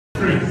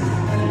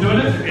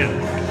it? Yeah.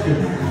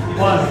 Good.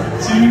 1,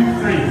 2,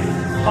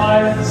 3,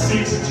 5,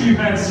 6, 2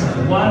 hands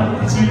turn.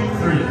 1, 2,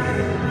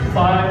 3,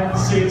 5,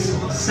 6,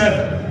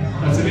 7.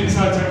 That's an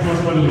inside turn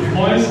crossbody lead.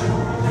 Boys,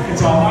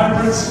 it's a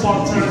hybrid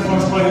spot turn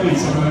crossbody lead.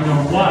 So I'm going to go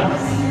 1,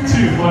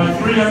 2, while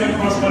 3 I'm in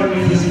crossbody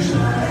lead position.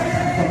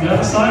 From the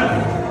other side,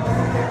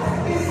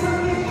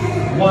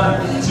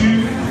 1,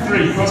 2,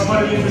 3,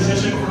 crossbody lead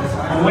position.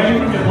 Away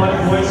from your body,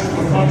 boys,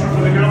 for contra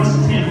for the girls.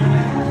 Keep.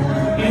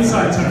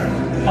 Inside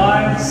turn.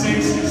 5,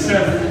 6,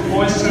 7.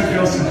 Boys turn,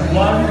 girls turn.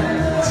 1,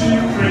 2,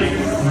 3.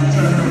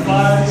 Turn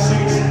 5,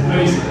 6.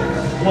 Basic.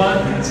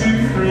 1,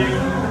 2, 3,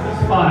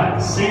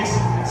 5, 6,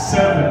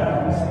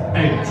 7,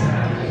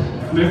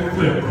 8. Lift,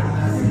 flip.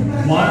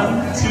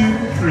 1, 2,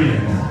 3,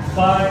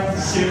 5,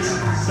 6,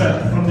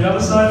 7. From the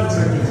other side, let's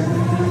take this.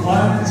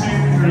 1, 2,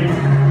 3,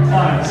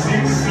 5,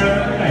 6,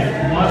 7,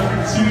 8. 1,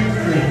 2,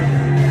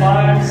 3,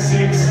 5,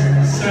 6,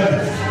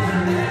 7.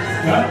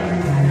 Yeah?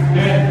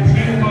 Then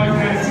pin both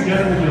hands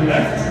together with your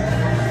left.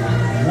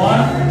 1,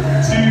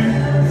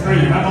 2, 3.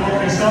 Have a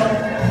look yourself.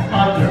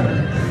 Under.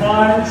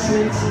 5,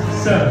 6,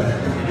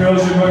 7.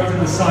 Girls, you work to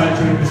the side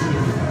during this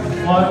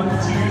move. 1,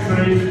 2,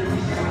 3,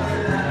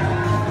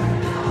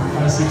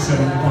 5, 6,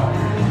 7,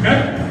 1.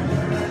 Okay?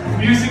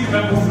 Music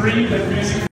level 3, that music.